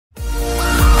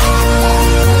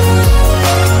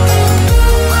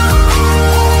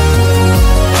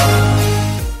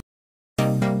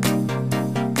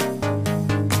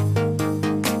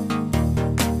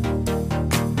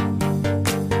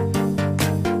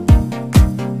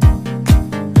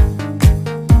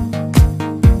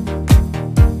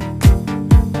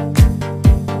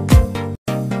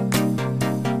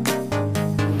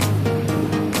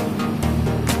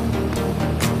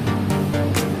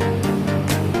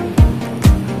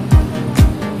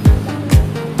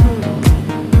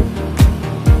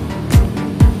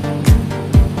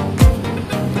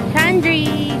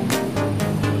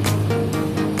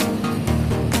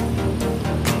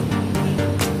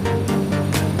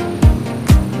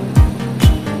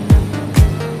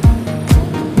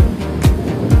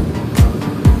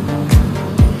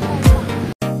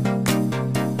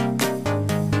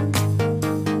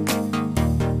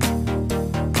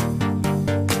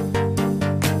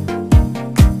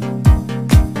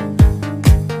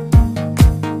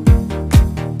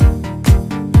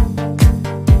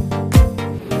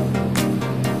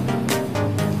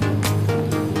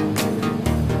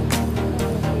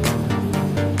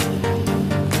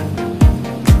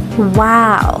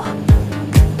Wow!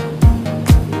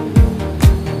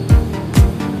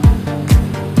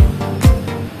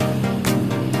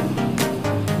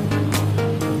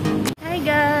 Hi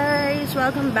guys!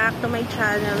 Welcome back to my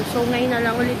channel. So ngayon na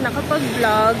lang ulit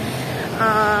nakapag-vlog.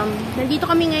 Nandito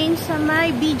kami ngayon sa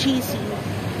may BGC.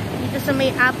 Dito sa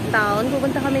may Uptown.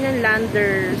 Pupunta kami ng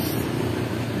Landers.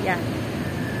 Yan.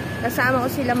 Kasama ko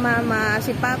sila mama,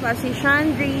 si papa, si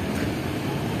Chandri.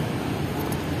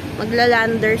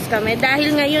 Magla-Landers kami.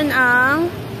 Dahil ngayon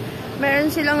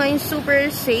meron sila ngayon super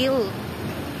sale.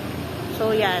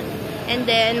 So yan. And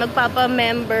then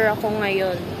magpapa-member ako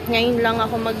ngayon. Ngayon lang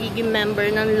ako magiging member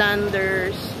ng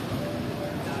Landers.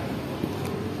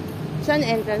 Saan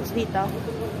entrance dito?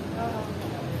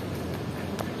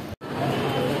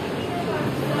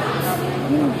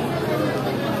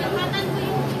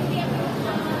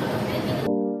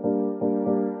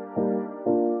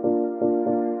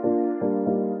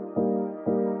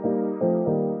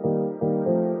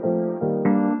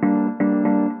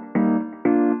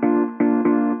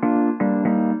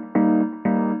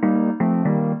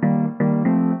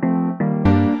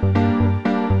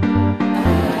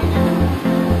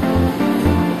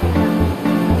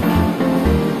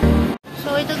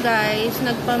 Guys,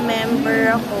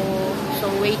 nagpa-member ako. So,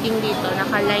 waiting dito.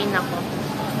 Naka-line ako.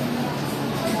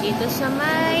 Dito sa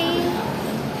may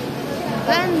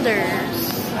Landers.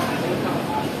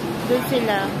 Doon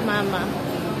sila, mama.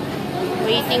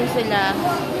 Waiting sila.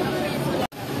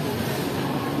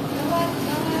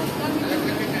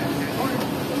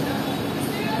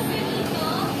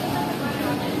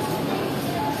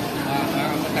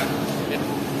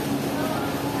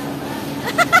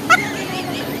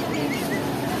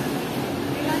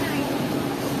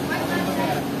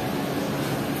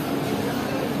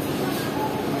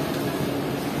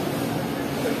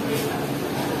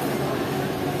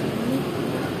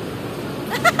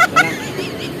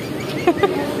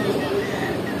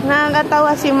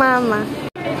 Nakakatawa si mama.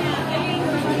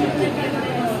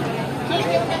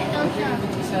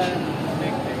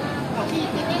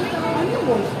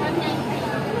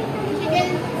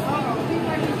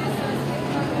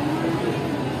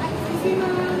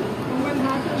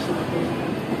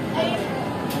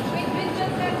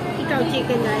 Ikaw,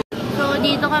 chicken na. So,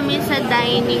 dito kami sa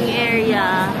dining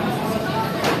area.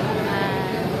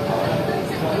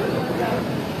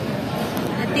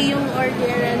 Ito yung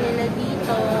orderan nila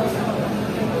dito.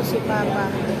 Ito si papa.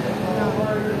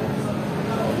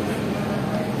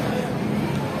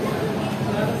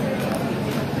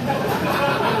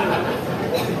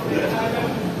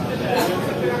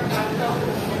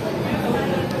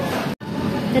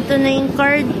 Ito na yung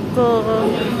card ko.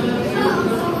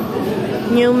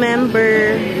 New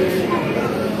member.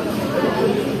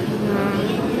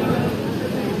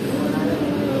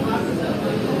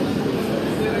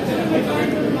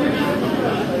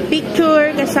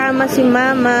 Picture kasama si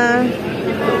mama.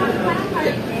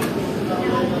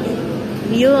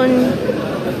 Yun.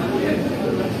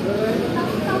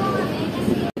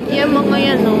 Yan mga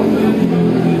yan, oh.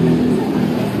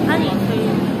 Ano ito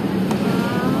yun?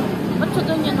 Ba't sa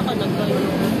doon yan nakalagay?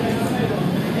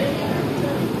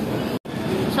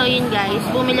 So yun guys,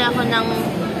 bumili ako ng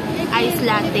ice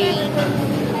latte.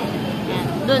 Yan,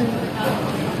 dun.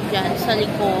 Yan, sa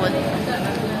likod.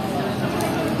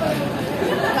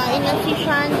 Kain na si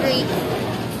Chandri.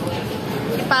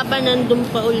 Si papa nandun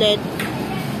pa ulit.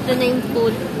 Ito na yung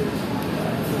food.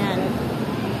 Yan.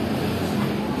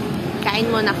 Kain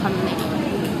muna kami.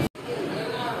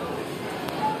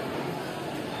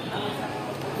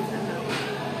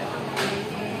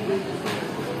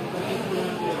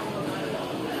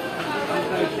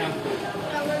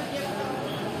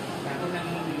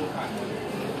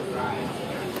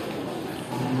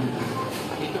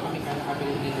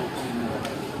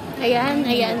 Ayan,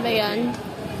 ayan ba yan?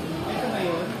 Ito ba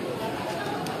yun?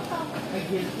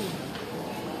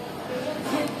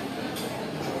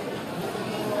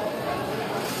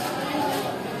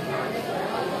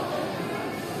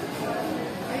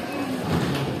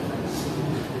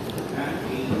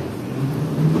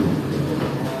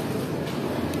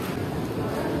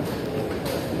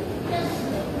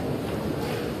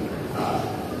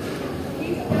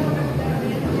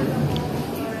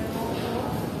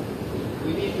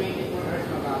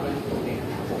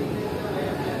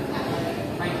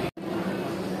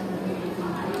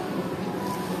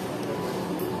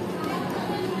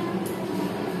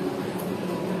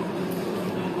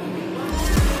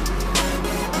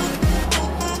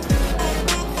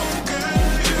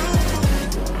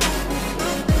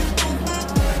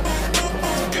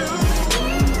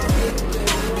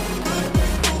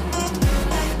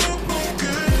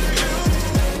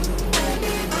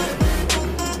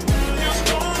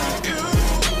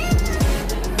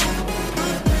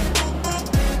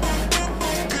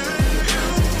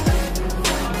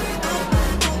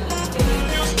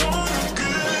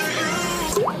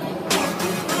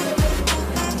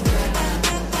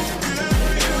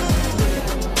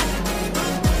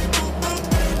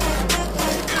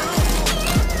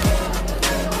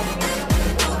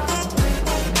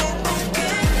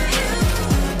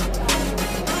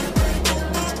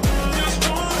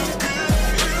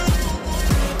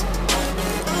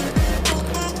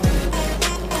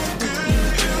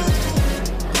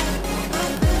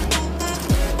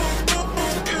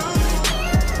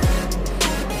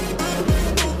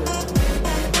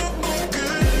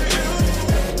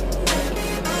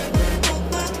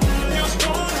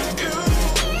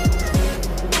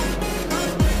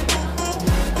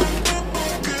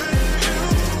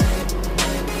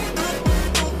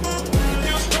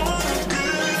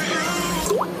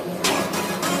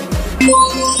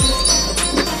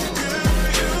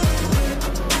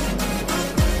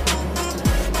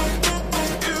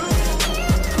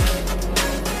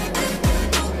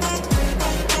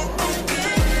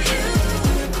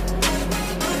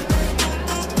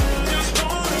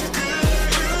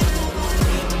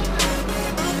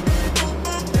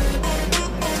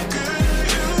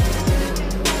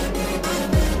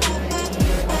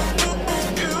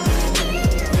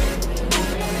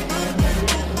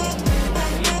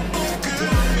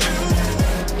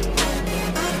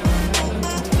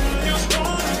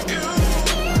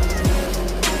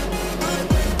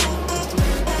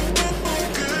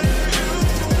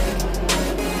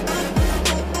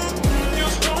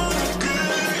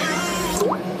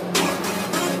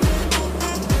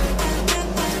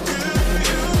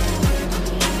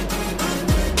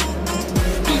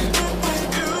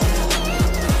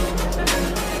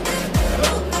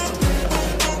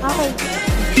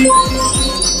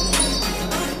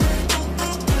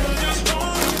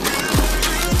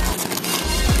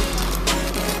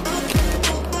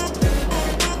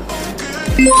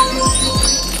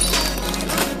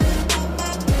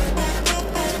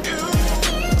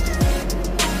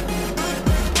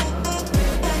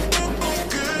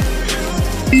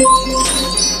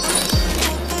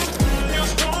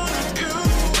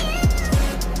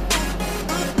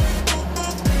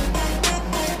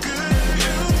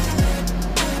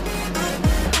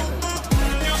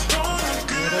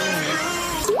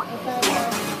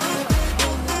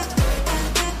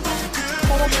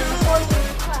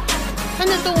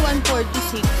 Ano to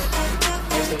 146?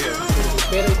 Ito yun.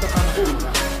 Pero ito ka na.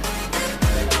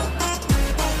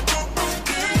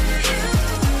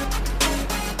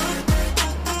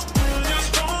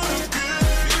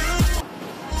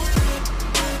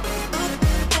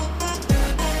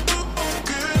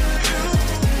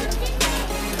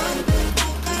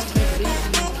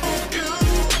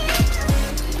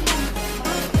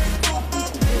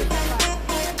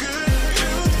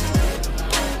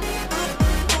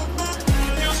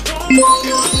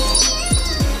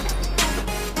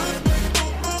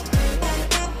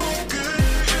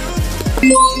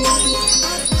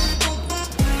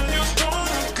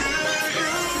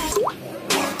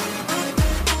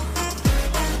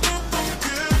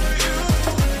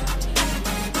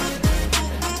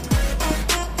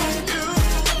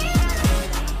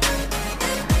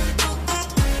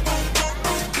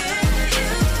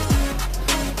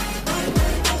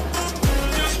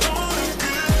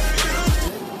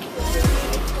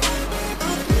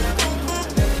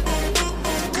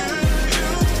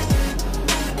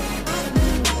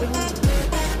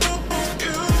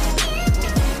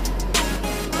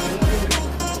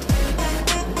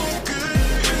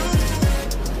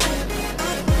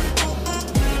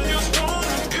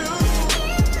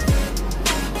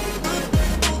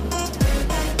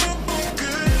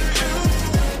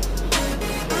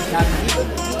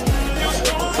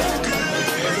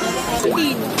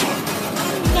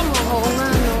 Tingnan mo, oo nga,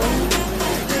 no?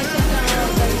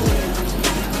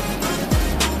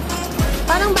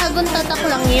 Parang bagong tatak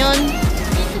lang yun.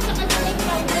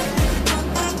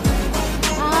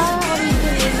 Ah,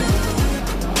 original.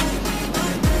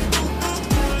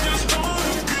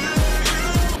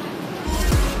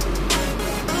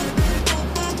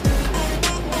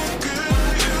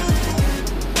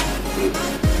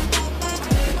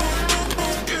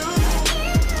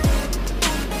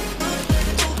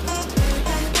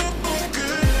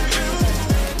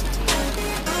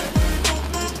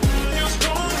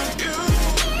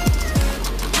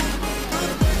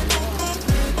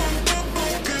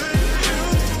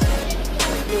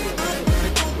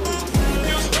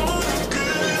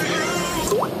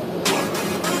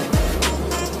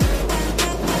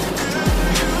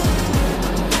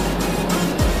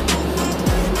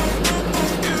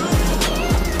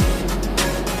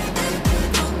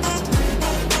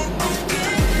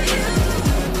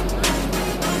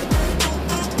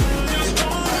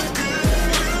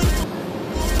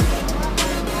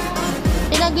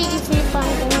 Pinag-iisipan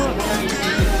ko.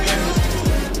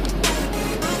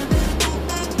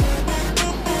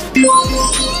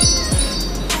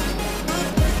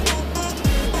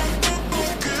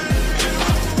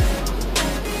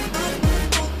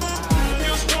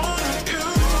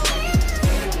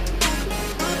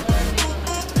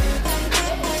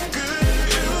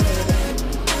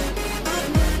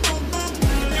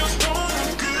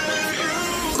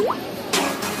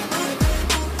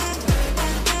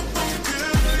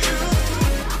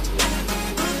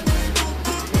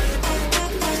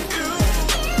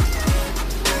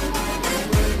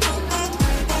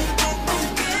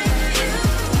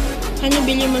 Ano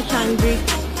bili mo, Chandrick?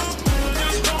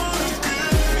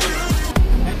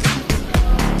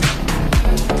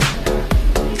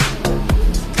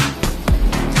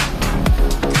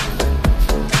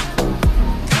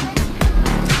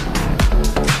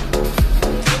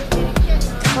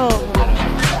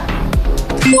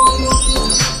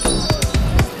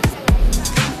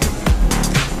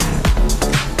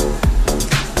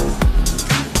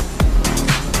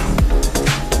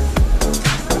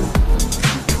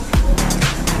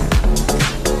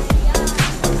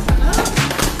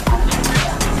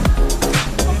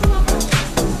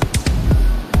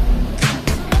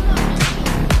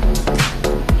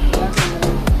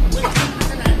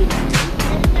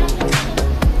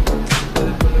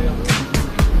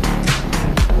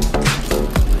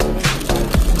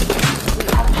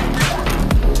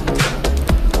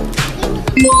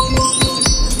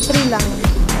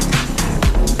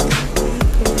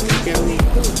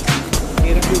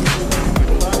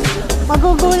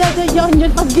 Magugulat si John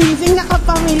yun pag gising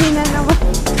nakapamili na naman.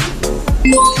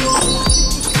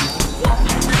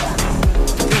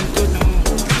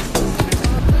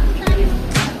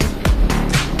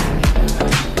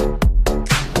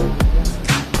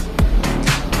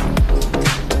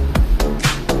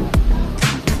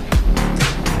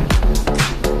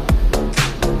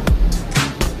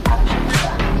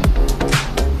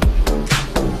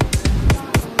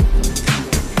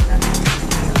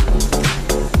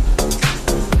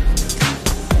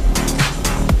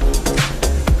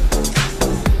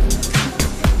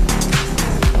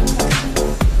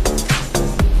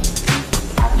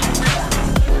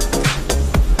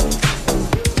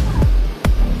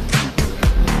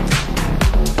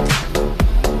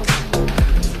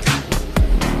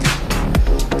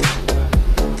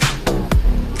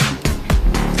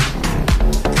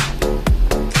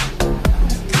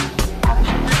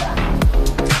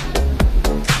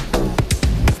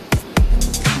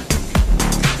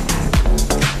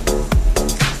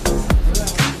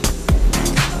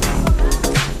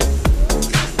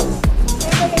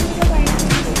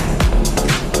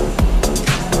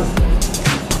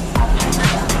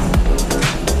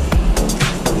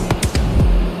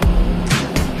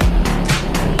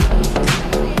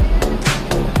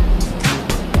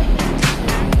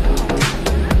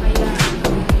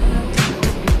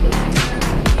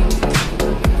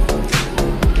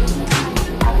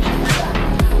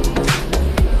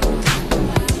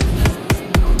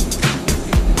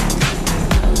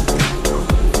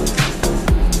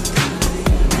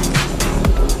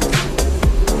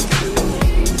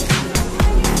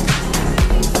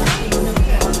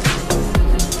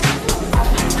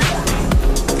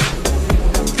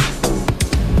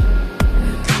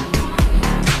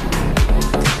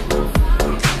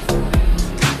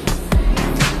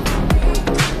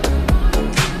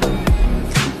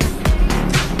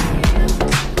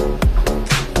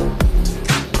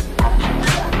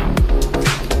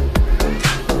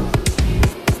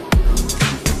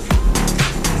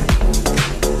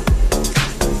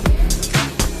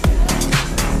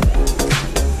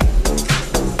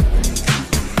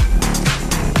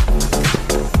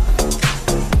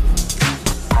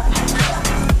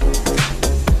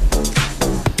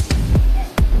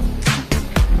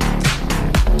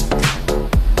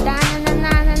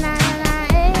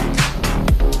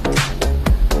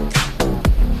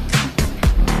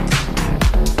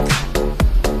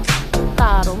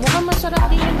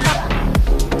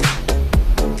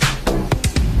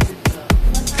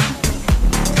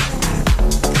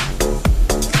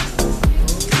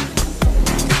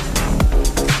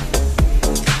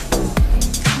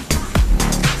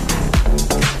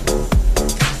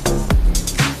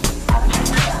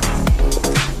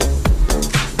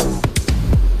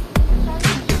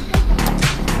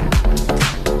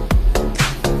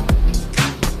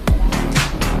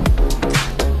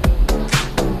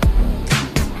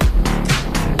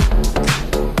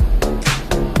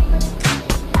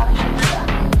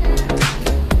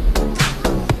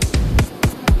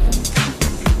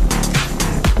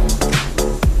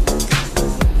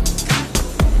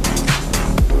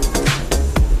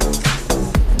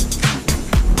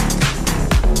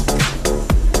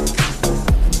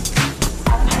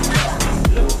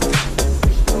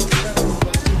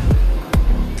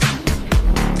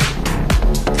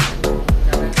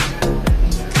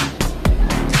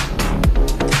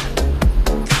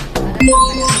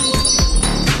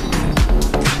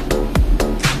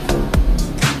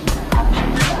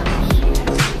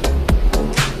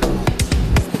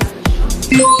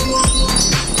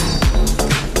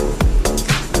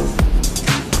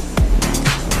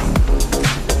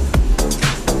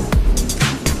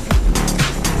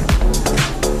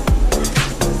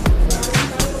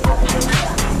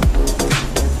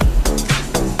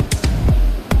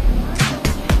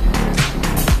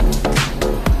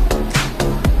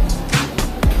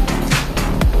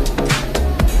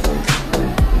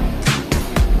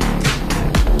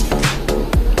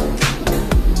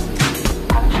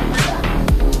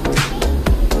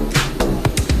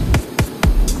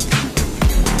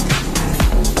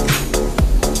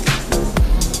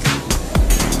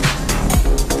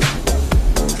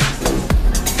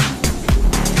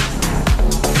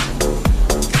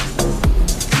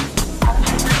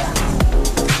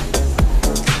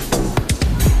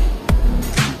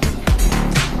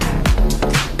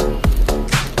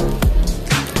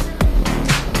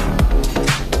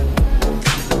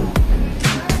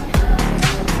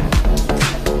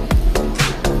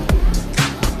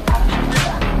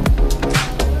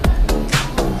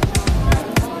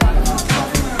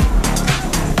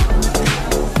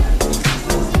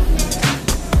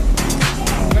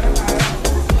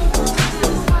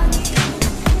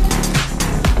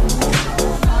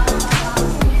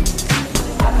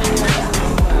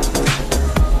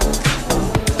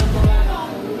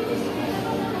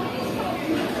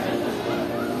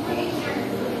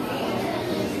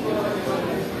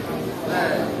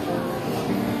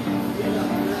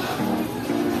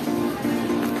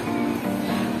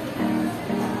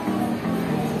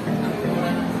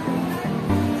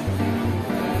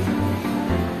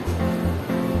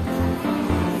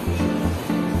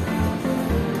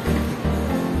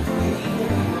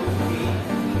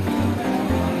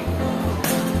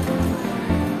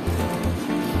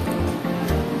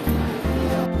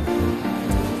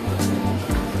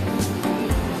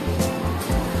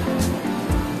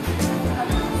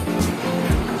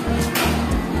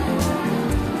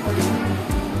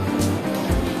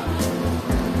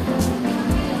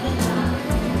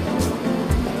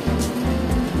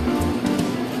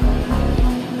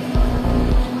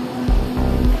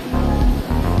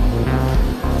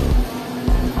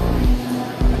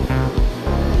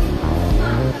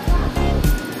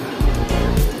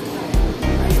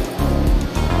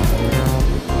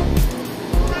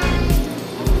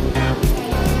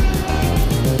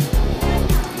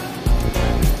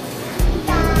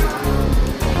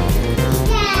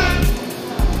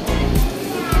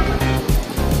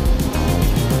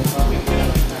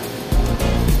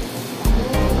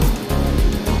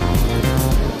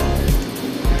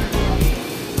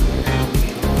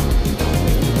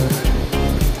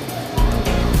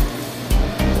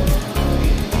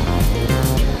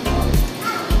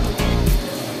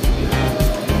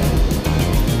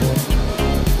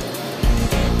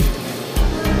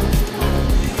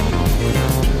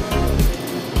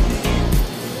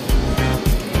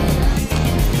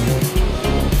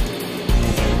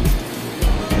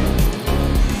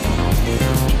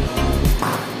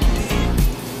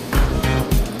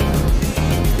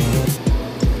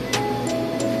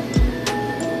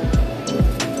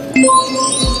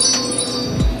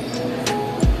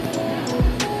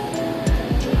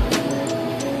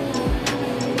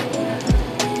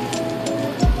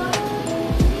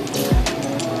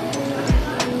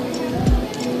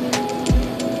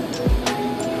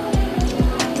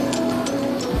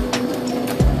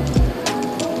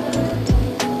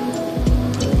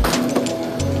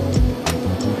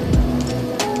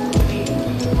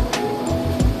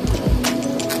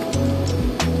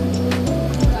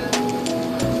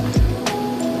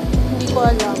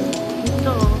 Alam.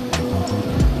 Ito.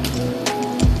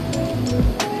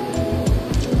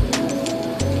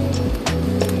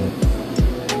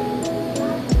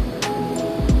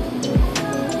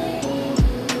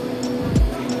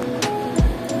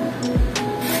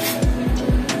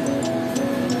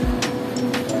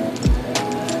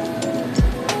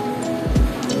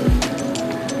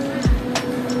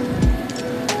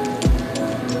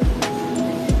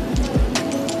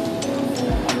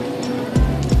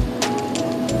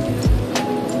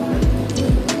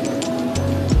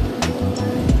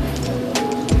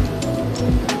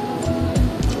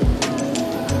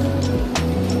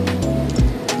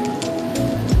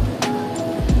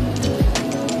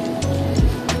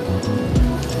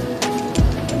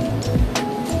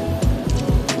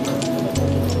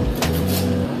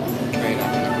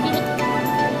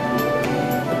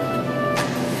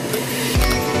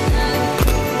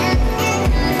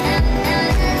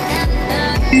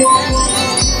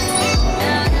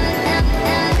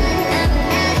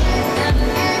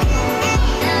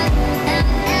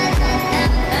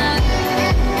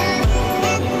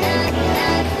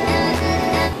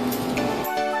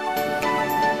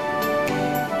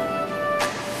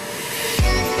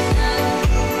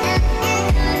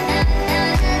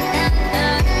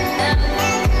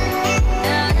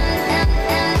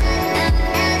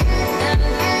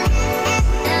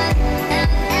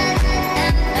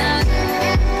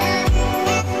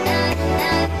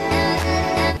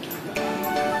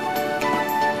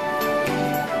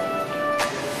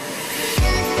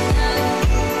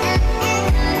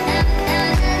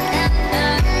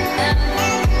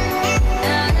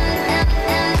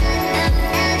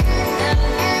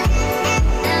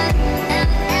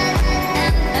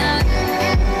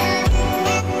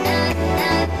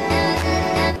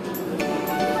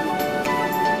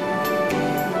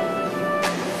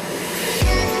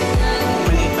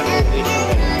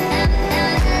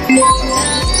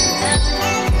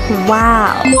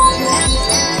 Wow!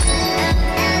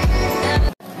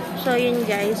 So, yun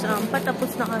guys.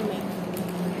 Patapos na kami.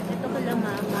 Ito kala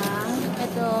mama.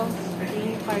 Ito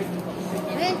yung card ko.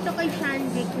 Ay, ito kay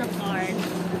Shandik na card.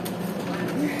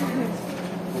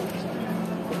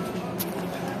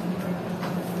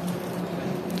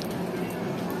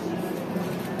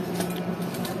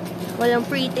 Walang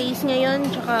free taste ngayon.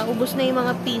 Tsaka ubos na yung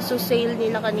mga piso sale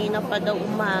nila kanina pa daw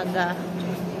umaga.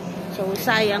 So,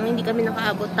 sayang, hindi kami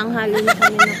nakaabot. Tanghali na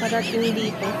kami nakarating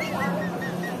dito.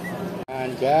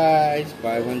 And guys,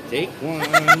 buy one, take one.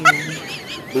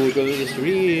 Google is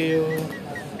real.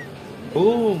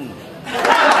 Boom!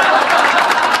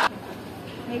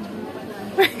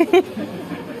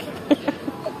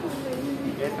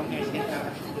 Etong escape na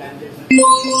landers.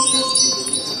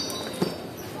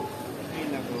 Ay,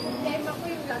 nako. Tema ko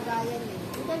yung lagayan eh.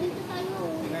 Dito tayo.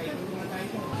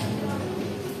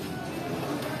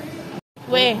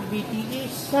 We,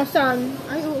 BTS. nasaan?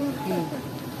 Ay, oo.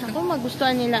 Ako,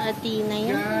 magustuhan nila Athena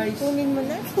yan. Guys. Kunin mo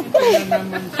na. Kaya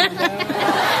naman sila.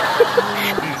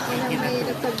 Walang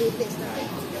mahirap sa BTS na.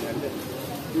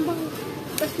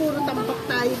 Tapos puro tambak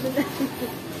tayo doon.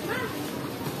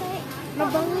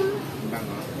 Mabango.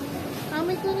 Bango.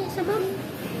 Amay ko na isa bang?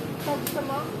 Pag sa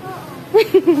mga.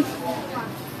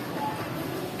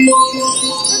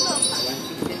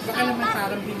 Baka naman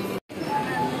parang binili.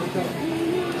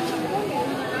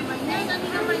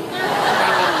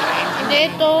 Hindi,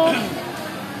 ito.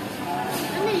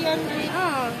 Ano yan?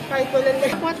 Kahit walang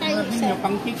nakuha tayo Sabi isa. nyo,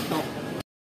 pang TikTok.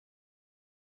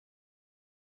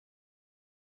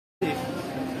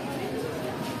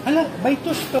 Hala, by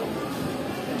two stock.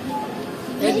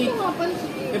 Hindi ko mapansin.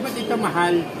 Eh, ba't ito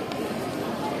mahal?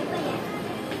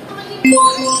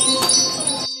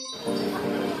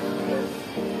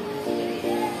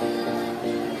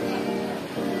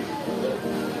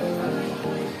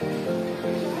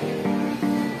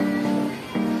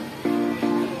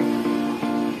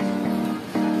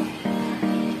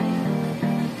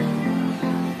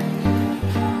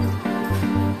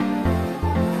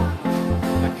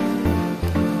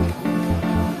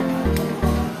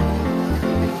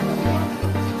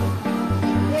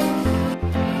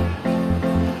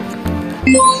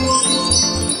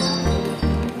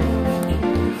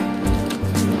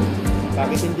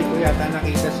 Bakit hindi ko yata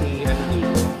nakita si ano dito?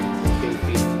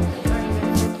 Baby.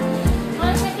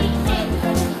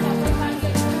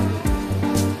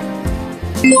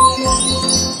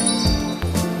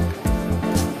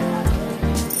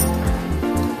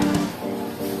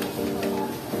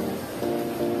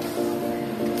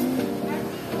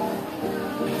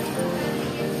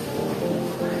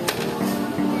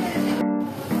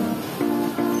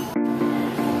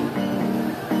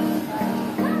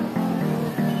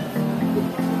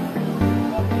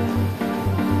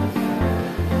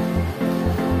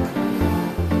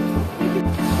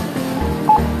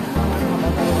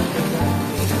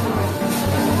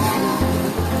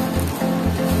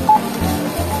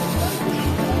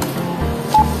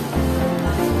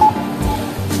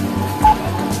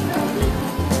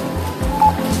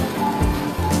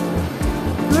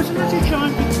 Nasaan na si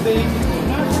Johnny Big?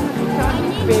 Nasaan na si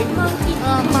Johnny Big? Monkey Blue.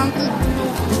 Oh, Monkey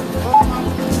Blue. Oh,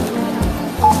 Monkey Blue.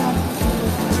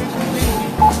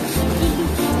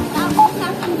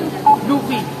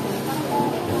 Luffy.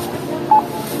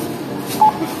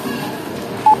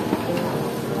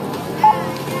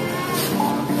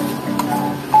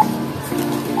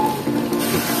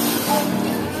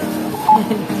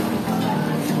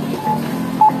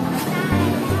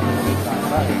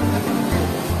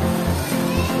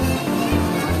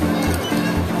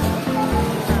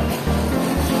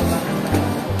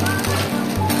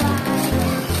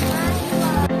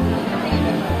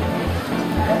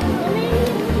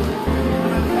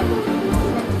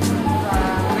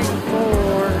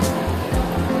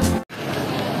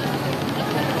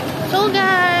 So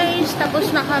guys,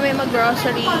 tapos na kami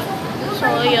mag-grocery. So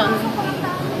yun.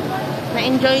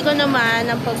 Na-enjoy ko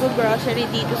naman ang pag-grocery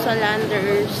dito sa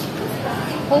Landers.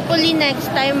 Hopefully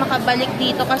next time makabalik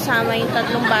dito kasama yung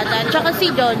tatlong bata. Tsaka si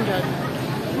John John.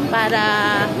 Para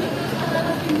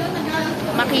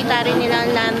makita rin nila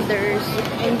ang Landers.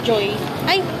 Enjoy.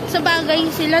 Ay, sa bagay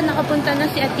sila nakapunta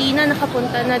na si Athena.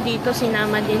 Nakapunta na dito.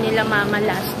 Sinama din nila mama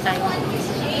last time.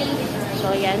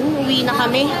 So yan, uwi na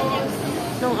kami.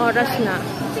 Nung oras na.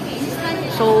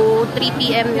 So, 3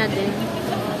 PM na din.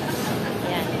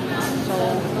 Yan. So,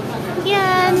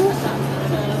 yan.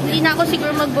 Hindi na ako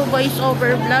siguro magbo-voice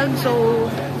over vlog. So,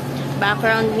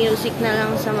 background music na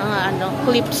lang sa mga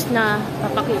clips na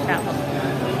papakita ko.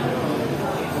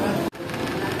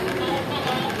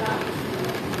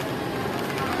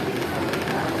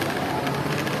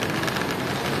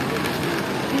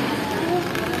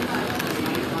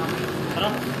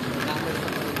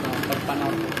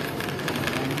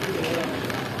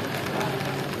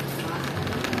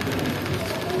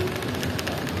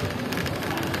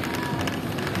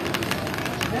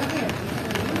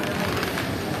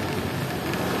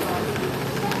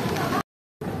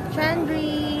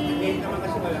 Chandri!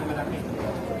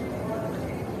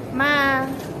 Ma!